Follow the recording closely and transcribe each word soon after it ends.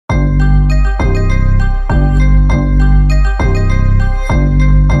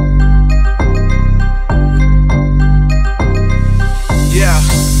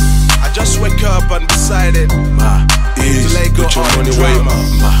undecided. Ma, ease, put your money away. Ma,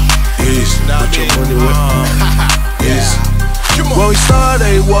 ease, put your money away. Ease. When we started,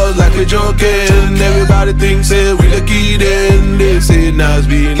 it was like a joking. Everybody thinks that we the key then. They say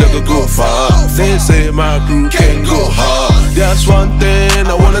Nasby never go far. They say my crew can go hard. That's one thing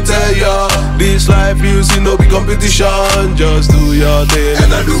I wanna tell ya. This life you see no be competition. Just do your thing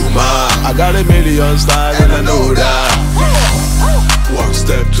and I do mine. I got a million styles and I know that. One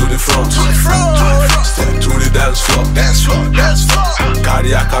step to the front, step to the dance floor.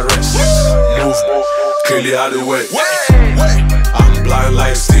 Cardiac arrest, move, clearly out the way. I'm blind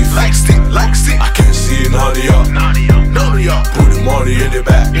like Steve, I can't see none of y'all. Put the money in the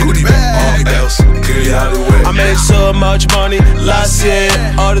bag, all else clearly out the way. I made so much money last year.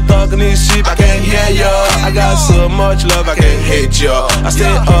 All the talking is cheap, I can't hear y'all. I got so much love, I can't hate y'all. I stay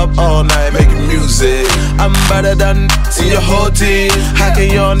up all night making music. I'm better than see your whole team. How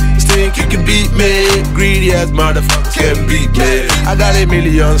can you think you can beat me? Greedy ass motherfuckers can't beat me. I got a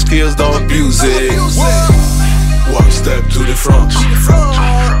million skills, don't abuse it. One step to the front,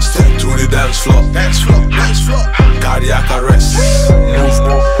 step to the dance floor. Cardiac arrest, move,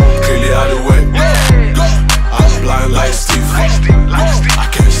 clearly out the way. I'm blind like Steve, I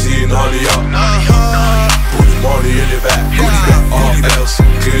can't see none of y'all. Put the money in the bag, all else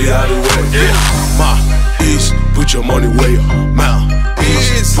clearly out the way. Ma, ease, put your money where you. Ma,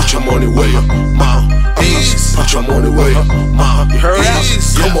 ease, put your money where you. Ma, ease, put your money where you. Ma, you heard that?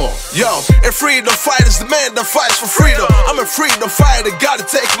 Come on. Yo, and freedom fighters, the man that fights for freedom. I'm a freedom fighter, gotta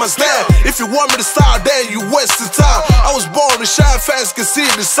take my stand. If you want me to start, then you wasted time. I was born to shine fast, can see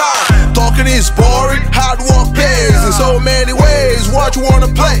the sign. Talking is boring, hard work pays in so many ways. What you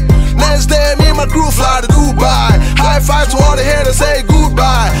wanna play? Next day, me and my crew fly to Dubai. High five to all the haters, say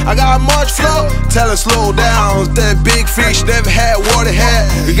goodbye. I got much flow, tell her slow down. That big fish never had what it had.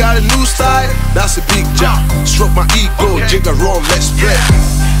 You got a new style, that's a big job. Stroke my ego, jigger wrong, let's play.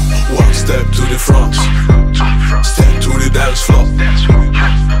 One step to the front, step to the dance floor.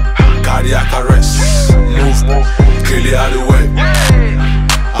 Cardiac arrest, move, clearly out the way.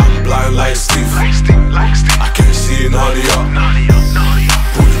 I'm blind like Steve, I can't see none of y'all.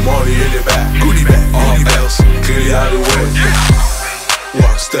 Put the money in the bag, all else clearly out the way.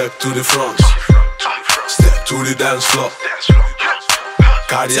 One step to the front, step to the dance floor.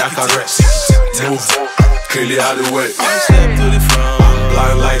 Cardiac arrest, move, clearly out the way. One step to the front.